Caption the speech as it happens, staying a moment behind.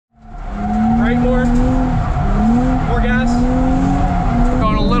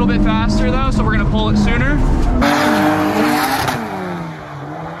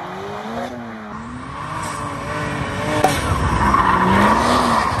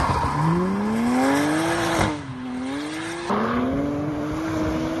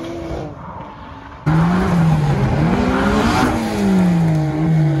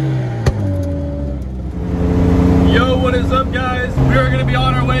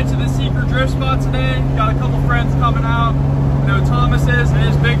drift spot today. Got a couple friends coming out. You know, Thomas is in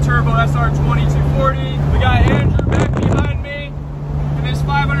his big turbo SR20 240. We got Andrew back behind me in his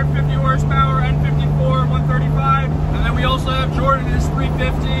 550 horsepower N54 135. And then we also have Jordan in his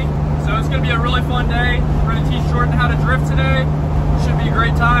 350. So it's gonna be a really fun day. We're gonna teach Jordan how to drift today. Should be a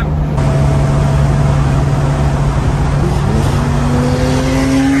great time.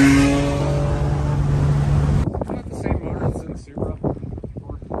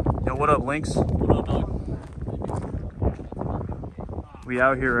 What up, Lynx? What up, dog? We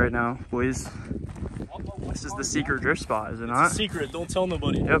out here right now, boys. This is the secret drift spot, is it not? It's a secret, don't tell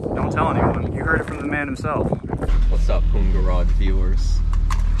nobody. Yep, don't tell anyone. You heard it from the man himself. What's up, Poon Garage viewers?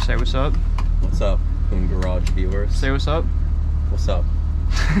 Say what's up. What's up, Poon Garage viewers? Say what's up. What's up,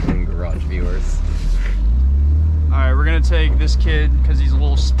 Poon Garage viewers? Alright, we're gonna take this kid, because he's a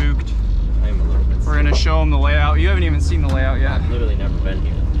little spooked. I am a little bit spooked. We're gonna show him the layout. You haven't even seen the layout yet. I've literally never been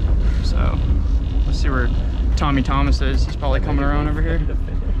here. So, let's see where Tommy Thomas is. He's probably coming around over here.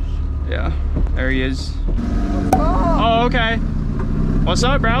 Yeah, there he is. Oh, okay. What's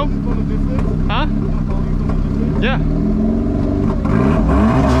up, bro? Huh? Yeah.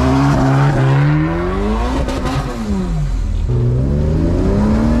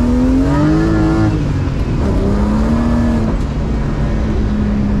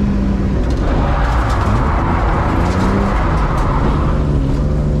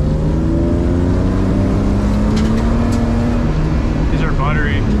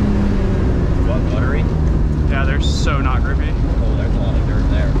 So not grippy. Oh, there's a lot of dirt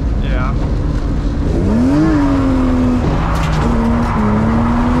there. Yeah.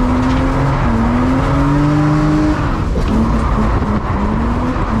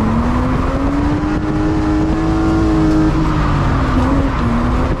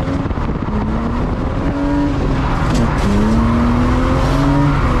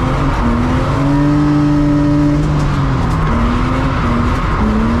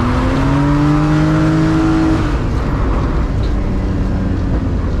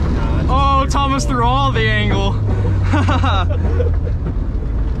 Thomas through all the angle.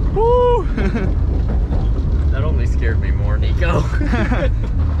 Woo! That only scared me more, Nico.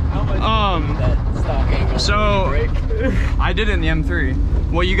 How much that stock angle? So I did it in the M3.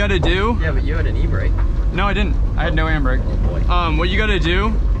 What you gotta do? Yeah, but you had an e-brake. No, I didn't. I had no handbrake. Oh boy. What you gotta do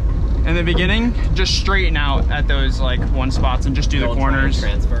in the beginning, just straighten out at those like one spots and just do the corners.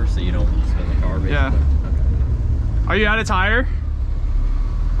 Transfer so you don't spin the car. Basically. Yeah. Okay. Are you out of tire?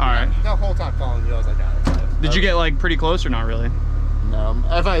 All right. The whole time following you, I was like, Did you get like pretty close or not really? no.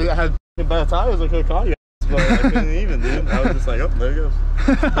 If I had bad tires, I could have caught you. But I couldn't even, dude. I was just like, oh, there it goes.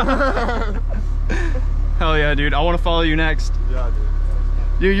 Hell yeah, dude. I want to follow you next. Yeah,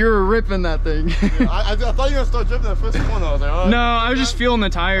 dude. You were ripping that thing. Yeah, I thought you were going to start dripping that first one. I was like, oh. No, I was just feeling the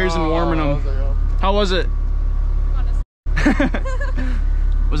tires and warming them. Like, oh. How was it?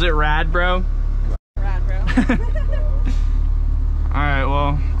 Was it rad, bro? Rad, bro. Alright,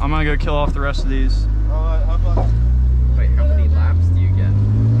 well, I'm gonna go kill off the rest of these. Alright, how about... Wait, how many laps do you get?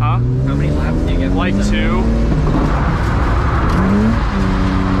 Huh? How many laps do you get? Like 2.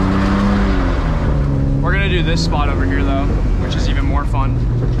 We're gonna do this spot over here though, which is even more fun.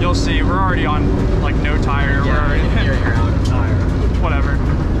 You'll see, we're already on like no tire. Yeah, we're already you're out of tire. Whatever.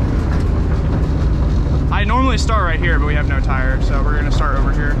 I normally start right here, but we have no tire, so we're gonna start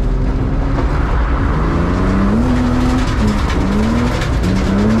over here.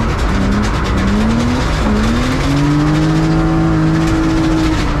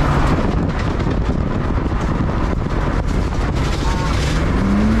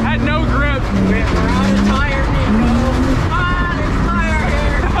 Had no grip. We're out of tire, Nico. Ah, there's tire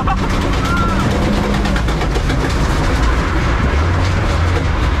here.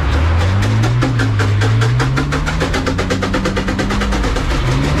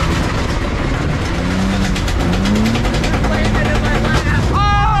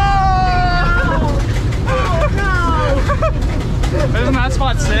 Isn't that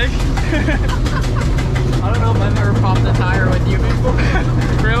spot sick? I don't know if I've ever popped a tire with you before.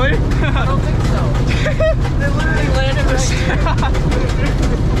 Really? I don't think so. They literally landed right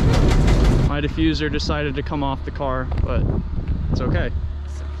here. My diffuser decided to come off the car, but it's okay.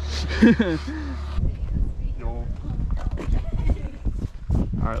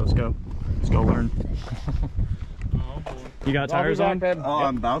 Alright, let's go. Let's go learn. You got tires on? Oh,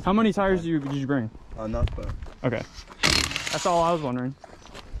 I'm bouncing. How many tires did you bring? Enough, but... Okay. That's all I was wondering.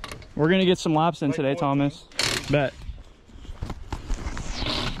 We're gonna get some laps in today, Thomas. Bet.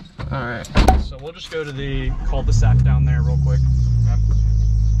 Alright, so we'll just go to the cul-de-sac down there real quick. Okay.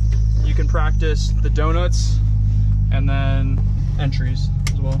 You can practice the donuts, and then entries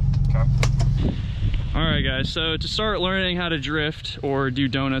as well. Okay. All right, guys, so to start learning how to drift or do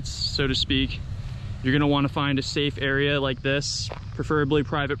donuts, so to speak, you're gonna wanna find a safe area like this, preferably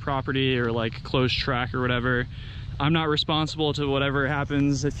private property or like closed track or whatever. I'm not responsible to whatever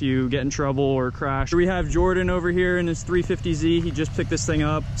happens if you get in trouble or crash. We have Jordan over here in his 350Z. He just picked this thing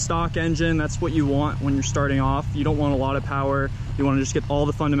up. Stock engine, that's what you want when you're starting off. You don't want a lot of power. You wanna just get all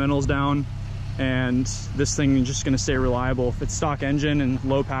the fundamentals down, and this thing is just gonna stay reliable. If it's stock engine and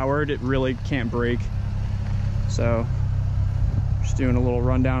low powered, it really can't break. So, just doing a little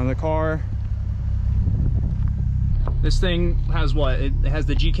rundown of the car. This thing has what? It has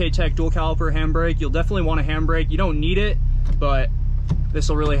the GK Tech dual caliper handbrake. You'll definitely want a handbrake. You don't need it, but this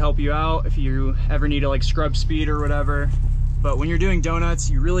will really help you out if you ever need to like scrub speed or whatever. But when you're doing donuts,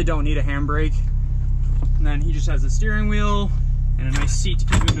 you really don't need a handbrake. And then he just has the steering wheel and a nice seat to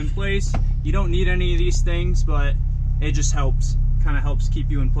keep him in place. You don't need any of these things, but it just helps. Kind of helps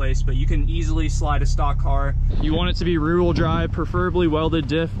keep you in place, but you can easily slide a stock car. You want it to be rear-wheel drive, preferably welded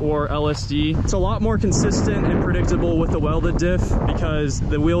diff or LSD. It's a lot more consistent and predictable with the welded diff because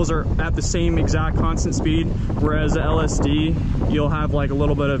the wheels are at the same exact constant speed, whereas the LSD, you'll have like a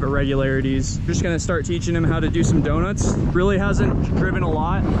little bit of irregularities. Just gonna start teaching him how to do some donuts. Really hasn't driven a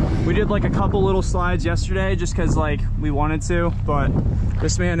lot. We did like a couple little slides yesterday just because like we wanted to, but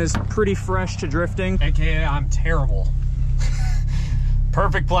this man is pretty fresh to drifting. AKA I'm terrible.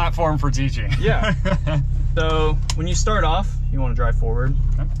 Perfect platform for teaching. Yeah. So when you start off, you want to drive forward.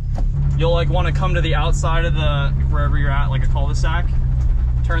 Okay. You'll like want to come to the outside of the, wherever you're at, like a cul-de-sac,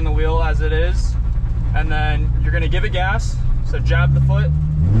 turn the wheel as it is, and then you're going to give it gas. So jab the foot.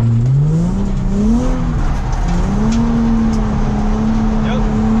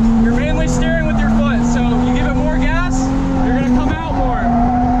 Yep. You're mainly steering with your foot. So you give it more gas, you're going to come out more.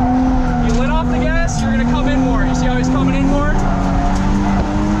 You let off the gas, you're going to come in more. You see how he's coming in more?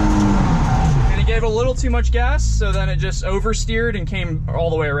 Gave a little too much gas, so then it just oversteered and came all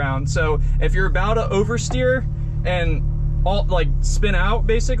the way around. So if you're about to oversteer and all like spin out,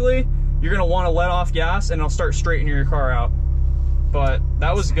 basically, you're gonna want to let off gas and it'll start straightening your car out. But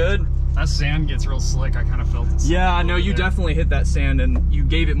that was good. That sand gets real slick. I kind of felt it. Yeah, I know you definitely hit that sand and you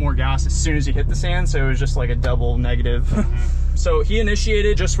gave it more gas as soon as you hit the sand, so it was just like a double negative. Mm-hmm. So he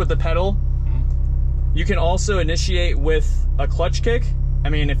initiated just with the pedal. Mm-hmm. You can also initiate with a clutch kick. I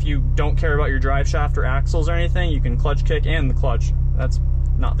mean, if you don't care about your drive shaft or axles or anything, you can clutch kick and the clutch. That's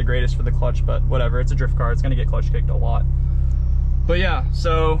not the greatest for the clutch, but whatever. It's a drift car. It's going to get clutch kicked a lot. But yeah,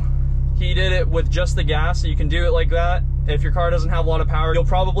 so he did it with just the gas. So you can do it like that. If your car doesn't have a lot of power, you'll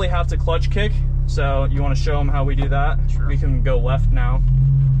probably have to clutch kick. So you want to show him how we do that? Sure. We can go left now.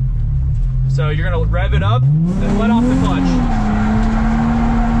 So you're going to rev it up and let off the clutch.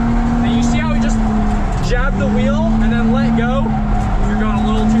 And you see how he just jabbed the wheel and then let go? You're going a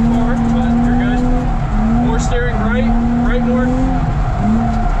little too far, but you're good. More steering right, right more,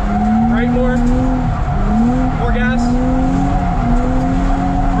 right more, more gas,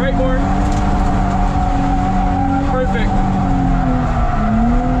 right more, perfect,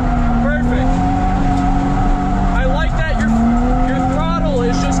 perfect. I like that your throttle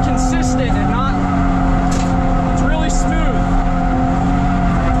is just consistent and not, it's really smooth.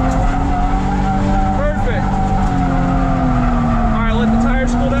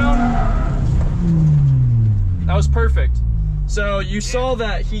 That was perfect. So you saw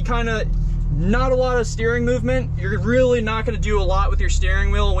that he kind of, not a lot of steering movement. You're really not going to do a lot with your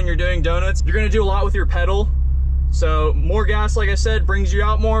steering wheel when you're doing donuts. You're going to do a lot with your pedal. So more gas, like I said, brings you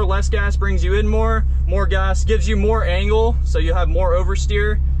out more. Less gas brings you in more. More gas gives you more angle, so you have more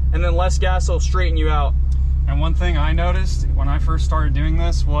oversteer. And then less gas will straighten you out. And one thing I noticed when I first started doing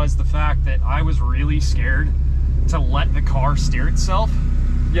this was the fact that I was really scared to let the car steer itself.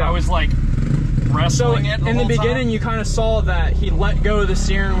 Yeah. I was like wrestling it the whole time. In the beginning, you kind of saw that he let go of the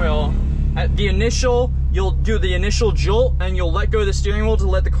steering wheel. At the initial, you'll do the initial jolt and you'll let go of the steering wheel to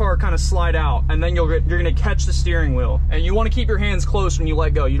let the car kind of slide out, and then you're gonna catch the steering wheel. And you want to keep your hands close when you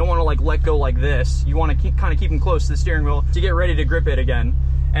let go. You don't want to like let go like this. You want to kind of keep them close to the steering wheel to get ready to grip it again.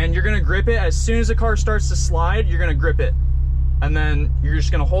 And you're gonna grip it as soon as the car starts to slide. You're gonna grip it, and then you're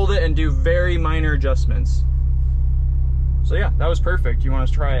just gonna hold it and do very minor adjustments. So yeah, that was perfect. You want us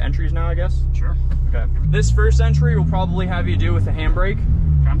to try entries now, I guess? Sure. Okay. This first entry will probably have you do with the handbrake.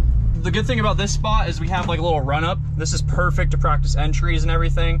 Okay. The good thing about this spot is we have like a little run up. This is perfect to practice entries and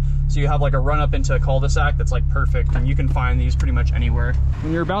everything. So you have like a run up into a cul-de-sac that's like perfect, and you can find these pretty much anywhere.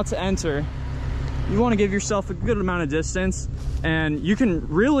 When you're about to enter, you want to give yourself a good amount of distance, and you can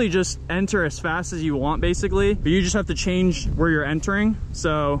really just enter as fast as you want basically, but you just have to change where you're entering.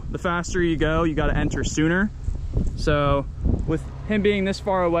 So the faster you go, you got to enter sooner. So with him being this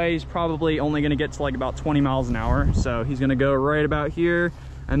far away, he's probably only gonna get to like about 20 miles an hour. So he's gonna go right about here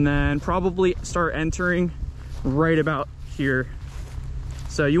and then probably start entering right about here.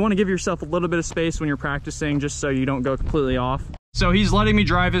 So you wanna give yourself a little bit of space when you're practicing just so you don't go completely off. So he's letting me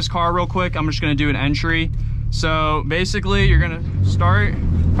drive his car real quick. I'm just gonna do an entry. So basically you're gonna start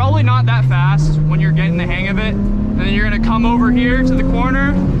probably not that fast when you're getting the hang of it. And then you're gonna come over here to the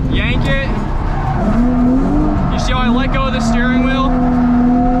corner, yank it. You see how I let go of the steering wheel?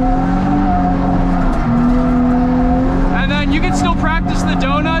 And then you can still practice the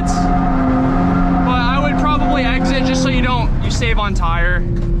donuts, but I would probably exit just so you save on tire.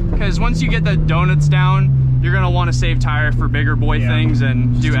 Because once you get the donuts down, you're gonna wanna save tire for bigger boy things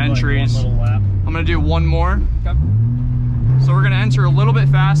and do entries. Like one little lap. I'm gonna do one more. Okay. So we're gonna enter a little bit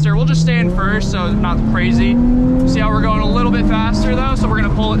faster. We'll just stay in first, so not crazy. See how we're going a little bit faster though, so we're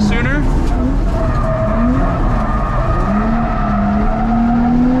gonna pull it sooner.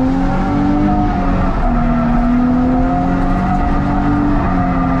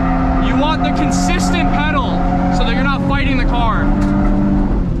 You want the consistent pedal so that you're not fighting the car.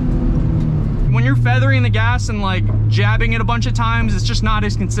 When you're feathering the gas and like jabbing it a bunch of times, it's just not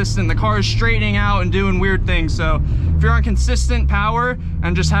as consistent. The car is straightening out and doing weird things. So if you're on consistent power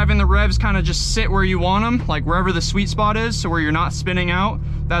and just having the revs kind of just sit where you want them, like wherever the sweet spot is, so where you're not spinning out,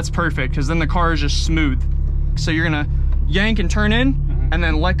 that's perfect, because then the car is just smooth. So you're gonna yank and turn in and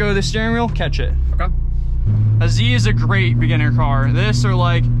then let go of the steering wheel, catch it. Okay. A Z is a great beginner car. This, or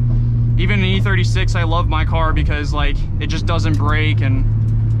like even an E36, I love my car because like it just doesn't brake and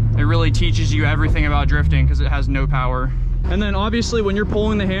it really teaches you everything about drifting because it has no power. And then obviously when you're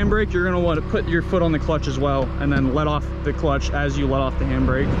pulling the handbrake, you're gonna want to put your foot on the clutch as well and then let off the clutch as you let off the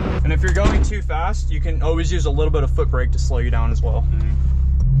handbrake. And if you're going too fast, you can always use a little bit of foot brake to slow you down as well.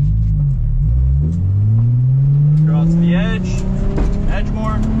 Go out to the edge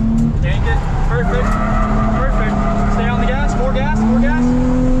more, yank it, perfect, perfect. Stay on the gas, more gas, more gas.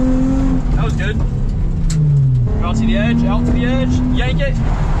 That was good. Go out to the edge, yank it.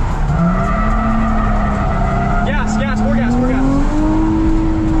 Gas, gas, more gas, more gas.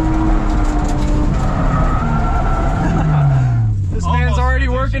 This man's already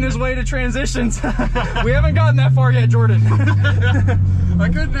working his way to transitions. We haven't gotten that far yet, Jordan. I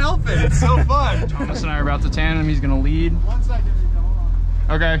couldn't help it. It's so fun. Thomas and I are about to tandem. He's gonna lead. 1 second. Hold on.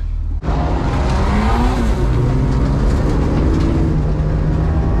 Okay.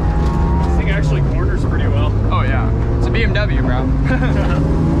 This thing actually corners pretty well. Oh yeah, it's a BMW, bro.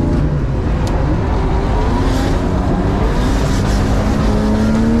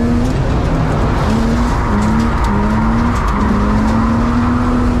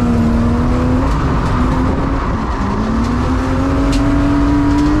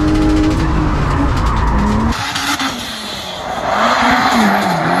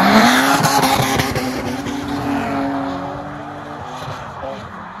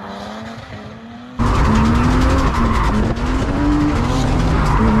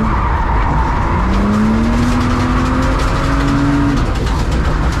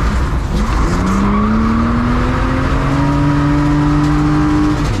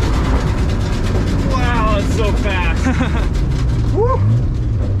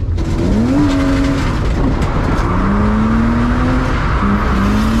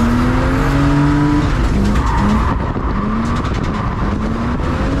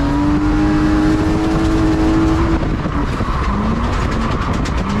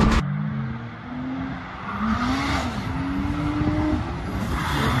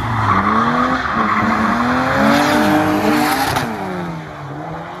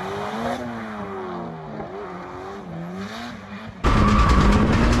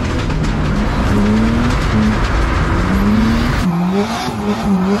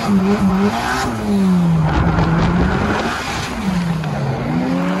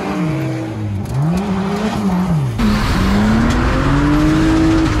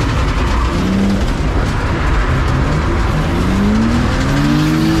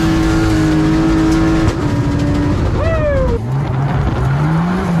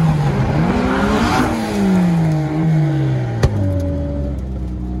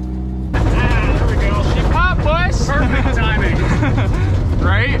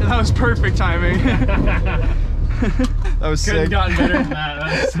 Perfect timing. That was sick. Couldn't gotten better than that.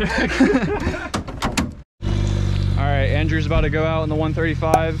 That was sick. All right, Andrew's about to go out in the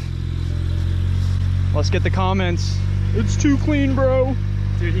 135. Let's get the comments. It's too clean, bro.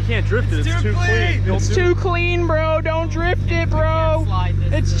 Dude, he can't drift it. It's too clean. It's too clean, bro. Don't drift it, bro.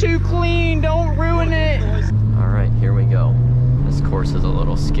 It's too clean. Don't ruin it. All right, here we go. This course is a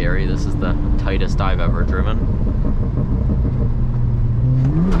little scary. This is the tightest I've ever driven.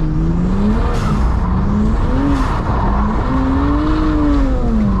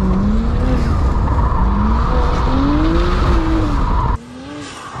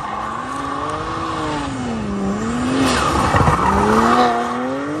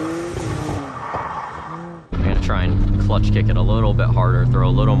 clutch kick it a little bit harder, throw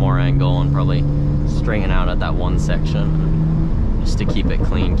a little more angle, and probably straighten out at that one section just to keep it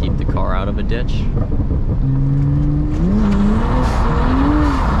clean, keep the car out of a ditch.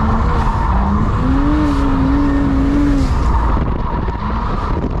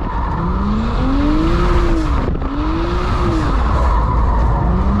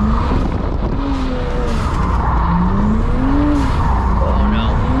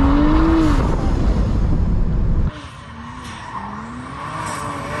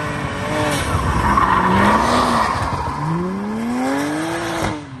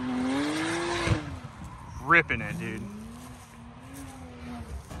 Ripping it, dude.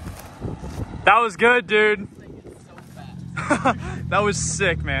 That was good, dude. That was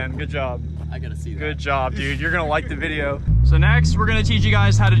sick, man. Good job. I gotta see that. Good job, dude. You're gonna like the video. So next, we're gonna teach you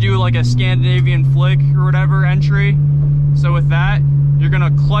guys how to do like a Scandinavian flick or whatever entry. So with that, you're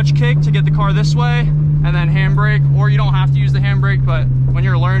gonna clutch kick to get the car this way, and then handbrake, or you don't have to use the handbrake, but when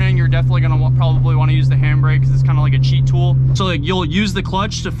you're learning, you're definitely gonna probably wanna use the handbrake because it's kind of like a cheat tool. So like you'll use the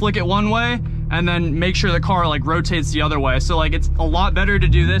clutch to flick it one way, and then make sure the car like rotates the other way. So like it's a lot better to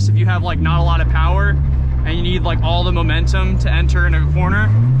do this if you have like not a lot of power and you need like all the momentum to enter in a corner.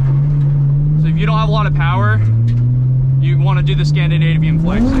 So if you don't have a lot of power, you want to do the Scandinavian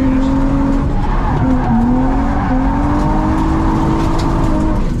flick. So you just...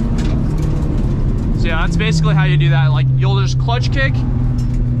 So yeah, that's basically how you do that. Like you'll just clutch kick,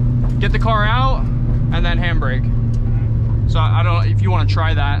 get the car out, and then handbrake. So I don't know if you want to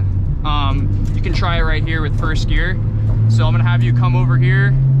try that. You can try it right here with first gear. So I'm gonna have you come over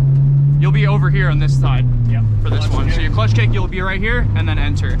here. You'll be over here on this side. Yep. For this one. Kick. So your clutch kick, you'll be right here and then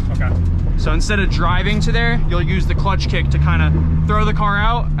enter. Okay. So instead of driving to there, you'll use the clutch kick to kind of throw the car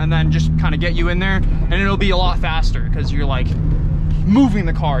out and then just kind of get you in there. And it'll be a lot faster because you're like moving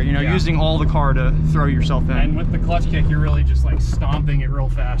the car, you know, Yeah. using all the car to throw yourself in. And with the clutch kick, you're really just like stomping it real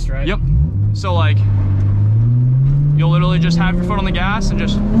fast, right? Yep. So like, you'll literally just have your foot on the gas and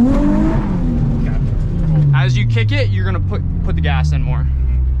just, Okay. Cool. as you kick it, you're gonna put the gas in more.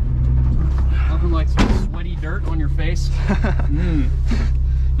 Nothing like some sweaty dirt on your face.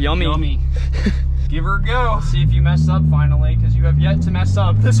 Yummy. Yummy. Give her a go. See if you mess up finally, because you have yet to mess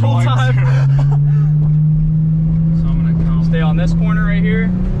up this whole time. So I'm gonna come. Stay on this corner right here.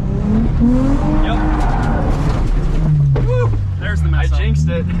 Yep. Woo. There's the mess I up. jinxed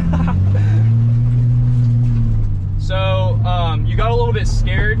it. So, you got a little bit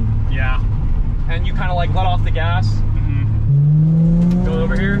scared, Yeah. and you kind of like let off the gas. Mm-hmm. Go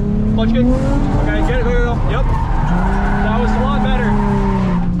over here. Clutch kick. Okay, get it. Go. Yep. That was a lot better.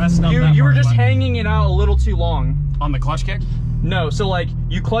 Messing up that You were part, just bud. hanging it out a little too long. On the clutch kick? No, so like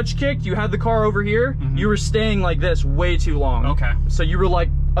you clutch kicked, you had the car over here, you were staying like this way too long. Okay. So you were like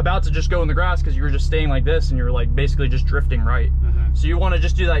about to just go in the grass because you were just staying like this and you were like basically just drifting right. So you want to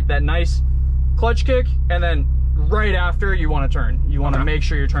just do like that nice clutch kick, and then right after you want to turn. You want to make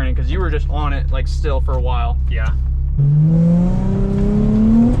sure you're turning because you were just on it like still for a while. Yeah.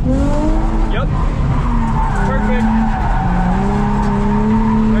 Yep. Perfect.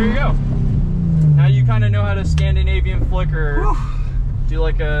 There you go. Now you kind of know how to Scandinavian flick or do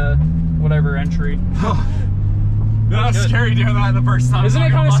like a whatever entry. That was Good. scary doing that the first time. Isn't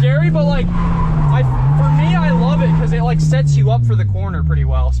it kind of scary? But like, for me, I love it because it like sets you up for the corner pretty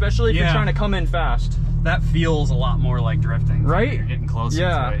well, especially if you're Yeah. trying to come in fast. That feels a lot more like drifting. Right? You're getting closer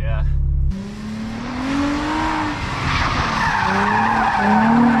Yeah. to it, yeah.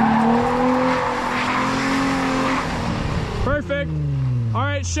 Perfect. All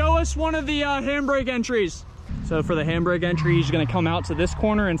right, show us one of the handbrake entries. So for the handbrake entry, he's gonna come out to this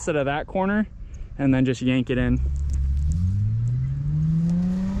corner instead of that corner, and then just yank it in.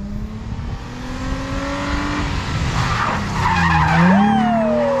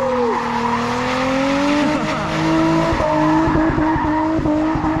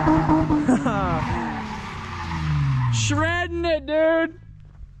 Shredding it, dude.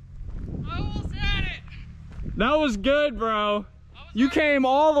 I almost had it. That was good, bro. You came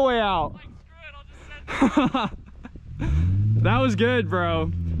all the way out. Like, screw it, I'll just send That was good,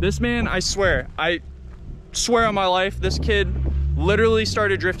 bro. This man, I swear on my life, this kid literally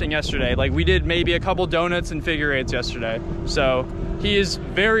started drifting yesterday. Like, we did maybe a couple donuts and figure eights yesterday. So he is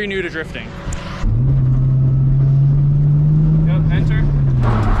very new to drifting. Go, enter.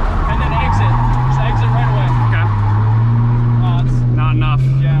 And then exit. Just exit right away. Okay. It's Not enough.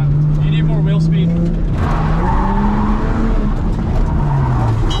 Yeah, you need more wheel speed.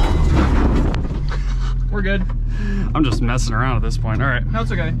 We're good. I'm just messing around at this point. All right. No,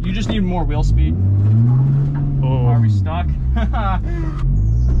 it's okay. You just need more wheel speed. Oh. Are we stuck? Damn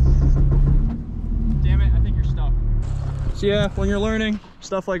it, I think you're stuck. So yeah, when you're learning,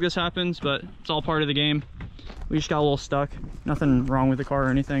 stuff like this happens, but it's all part of the game. We just got a little stuck. Nothing wrong with the car or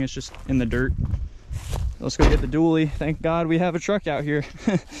anything. It's just in the dirt. Let's go get the dually. Thank God we have a truck out here.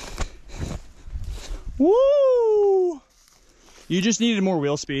 Woo! You just needed more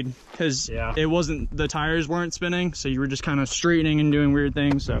wheel speed because it wasn't, the tires weren't spinning, so you were just kind of straightening and doing weird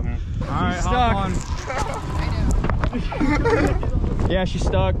things. So, all right, hop on. Yeah, she's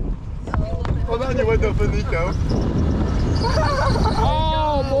stuck. Hold on your window for Nico.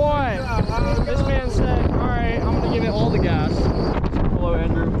 Oh boy, this man's sick. All right, I'm gonna give it all the gas. Hello,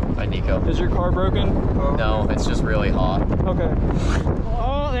 Andrew. Hi, Nico. Is your car broken? No, it's just really hot. Okay.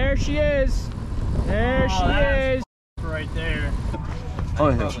 Oh, there she is. There she is. Right there. Oh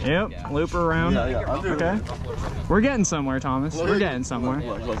yeah. Yep, loop her around. Yeah. Undo. Okay. We're getting somewhere, Thomas. We're getting somewhere.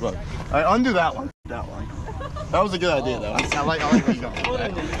 Look. All right, undo that one. That one. That was a good idea, though. I like where you're going.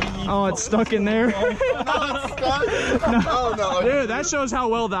 Oh, it's stuck in there. No, it's stuck. Oh no. Dude, that shows how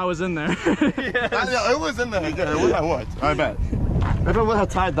well that was in there. Yeah, it was in there. It would have worked. I bet. If I would have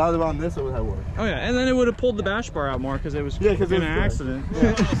tied that around this, it would have worked. Oh yeah, and then it would have pulled the bash bar out more because it was in an accident.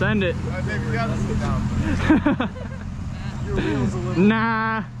 Yeah. Send it. Alright, baby, you gotta sit down. Your wheels a little.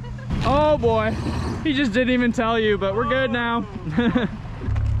 Nah. Oh boy. He just didn't even tell you, but we're good now.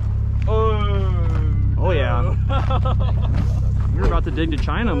 Oh yeah. You're about to dig to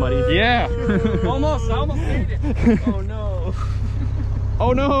China, buddy. Yeah. I almost made it. Oh no.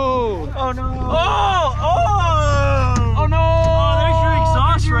 Oh no. Oh no. Oh no. Oh, there's your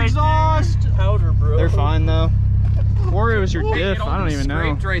exhaust right there. Powder, bro. They're fine though. Or it was your diff. I don't even know.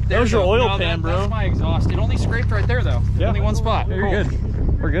 Right there, that was your oil no, pan, bro. That's my exhaust. It only scraped right there though. Yeah. Only one spot. You're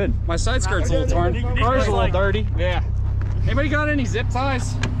good. We're good. My side skirt's a little torn. Car's a little dirty. Yeah. Anybody got any zip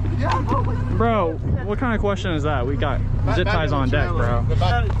ties? Bro, what kind of question is that? We got zip ties on deck, bro.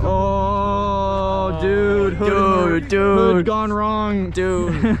 Oh, dude. Hood gone wrong.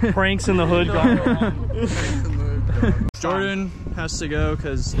 Dude. Pranks in the hood gone wrong. Jordan has to go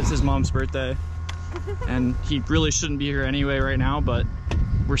because it's his mom's birthday. And he really shouldn't be here anyway right now, but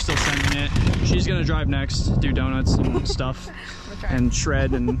we're still sending it. She's gonna drive next, do donuts and stuff, and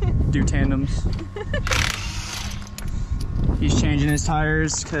shred and do tandems. He's changing his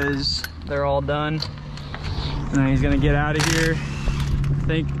tires because they're all done. And then he's gonna get out of here. I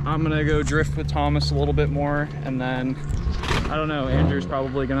think I'm gonna go drift with Thomas a little bit more, and then, I don't know, Andrew's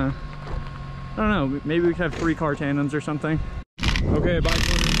probably gonna, I don't know, maybe we could have 3 car tandems or something. Okay, bye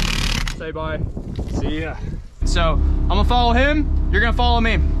Jordan. Say bye. See ya. So, I'm gonna follow him, you're gonna follow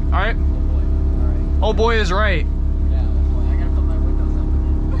me, all right? Oh boy is right. Yeah, I gotta put my windows up.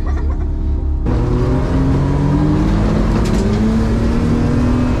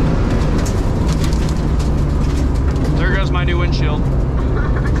 There goes my new windshield.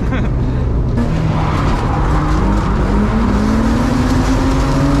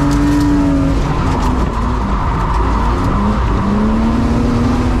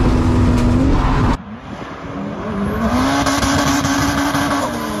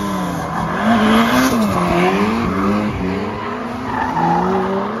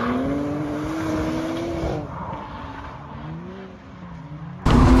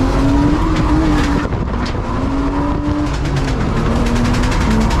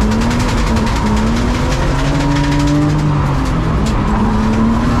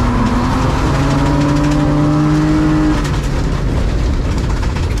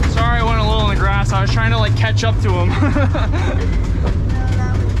 Catch up to him.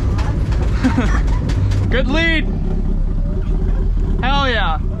 Good lead. Hell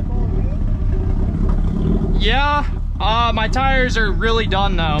yeah. Yeah, my tires are really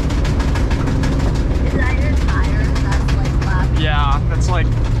done though. Is that your tires? That's like flat. Yeah, that's like,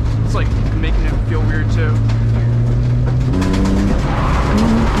 it's like making it feel weird too.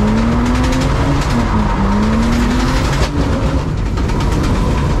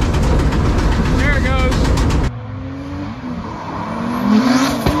 There it goes.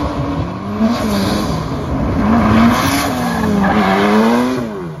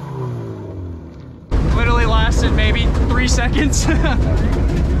 Literally lasted maybe 3 seconds.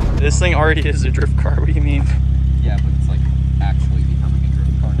 This thing already is a drift car, what do you mean? Yeah, but it's like actually becoming a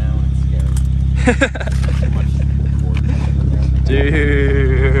drift car now and it's scary.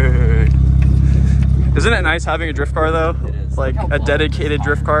 Dude. Isn't it nice having a drift car though? It is. Like a dedicated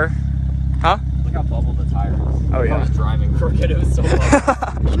drift car. Huh? Look how bubbled the tire is. Oh yeah. I was driving crooked, it was so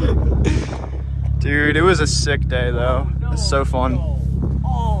bubbled. Dude, it was a sick day though. It's so fun.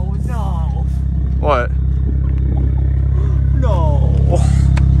 Oh no. What? No.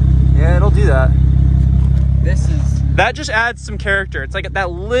 Yeah, it'll do that. This is That just adds some character. It's like that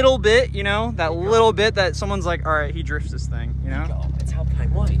little bit, you know, that little bit that someone's like, all right, he drifts this thing, you know? It's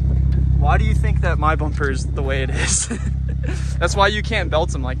Alpine White. Why do you think that my bumper is the way it is? That's why you can't belt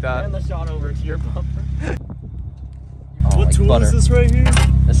them like that. And the shot over to your bumper. What tool is this right here?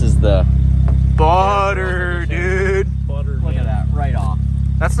 This is the butter, dude. Butter. Look at that, right off.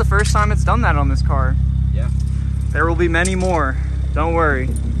 That's the first time it's done that on this car. Yeah. There will be many more. Don't worry.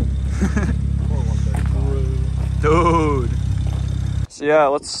 Dude. So yeah,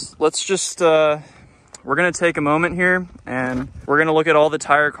 let's just we're gonna take a moment here and we're gonna look at all the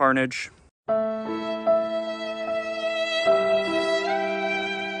tire carnage.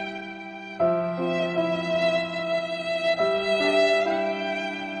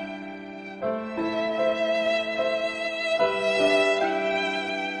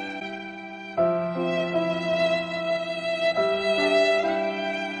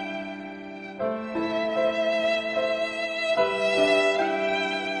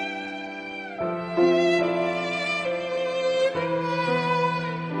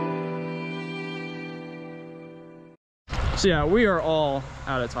 So yeah, we are all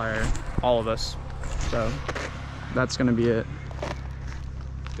out of tire, all of us. So that's gonna be it.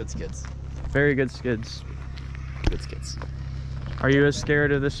 Good skids. Very good skids. Good skids. Are you as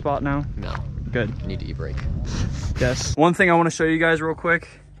scared of this spot now? No. Good. Need to e-brake. Yes. One thing I want to show you guys real quick.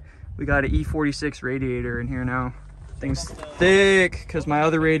 We got an E46 radiator in here now. Thing's thick because my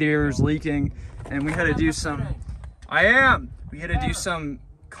other radiator is leaking, and we had to do some. We had to do some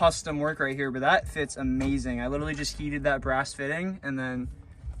custom work right here, but that fits amazing. I literally just heated that brass fitting and then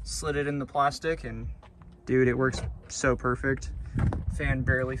slid it in the plastic, and dude, it works so perfect. Fan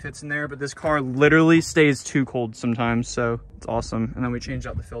barely fits in there, but this car literally stays too cold sometimes, so it's awesome. And then we changed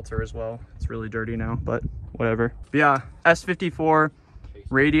out the filter as well. It's really dirty now, but whatever. But yeah, S54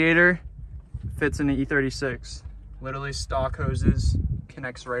 radiator fits in an E36. Literally stock hoses,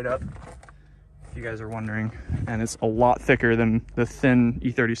 connects right up, if you guys are wondering. And it's a lot thicker than the thin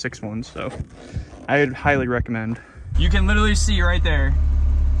E36 ones, so I would highly recommend. You can literally see right there,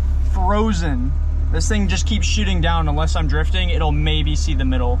 frozen. This thing just keeps shooting down. Unless I'm drifting, it'll maybe see the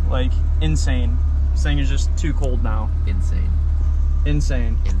middle. Like, insane. This thing is just too cold now. Insane.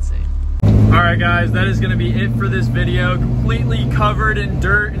 Insane. Insane. All right, guys, that is gonna be it for this video. Completely covered in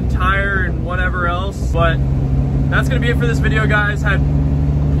dirt and tire and whatever else. But that's gonna be it for this video, guys. Had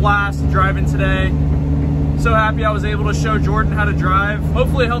a blast driving today. So happy I was able to show Jordan how to drive.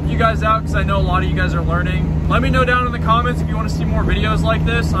 Hopefully it helped you guys out, because I know a lot of you guys are learning. Let me know down in the comments if you want to see more videos like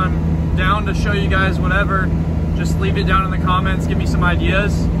this. I'm down to show you guys whatever. Just leave it down in the comments, give me some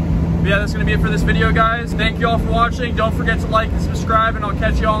ideas. But yeah, that's gonna be it for this video, guys. Thank you all for watching. Don't forget to like and subscribe, and I'll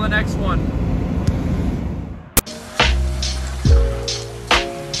catch you all in the next one.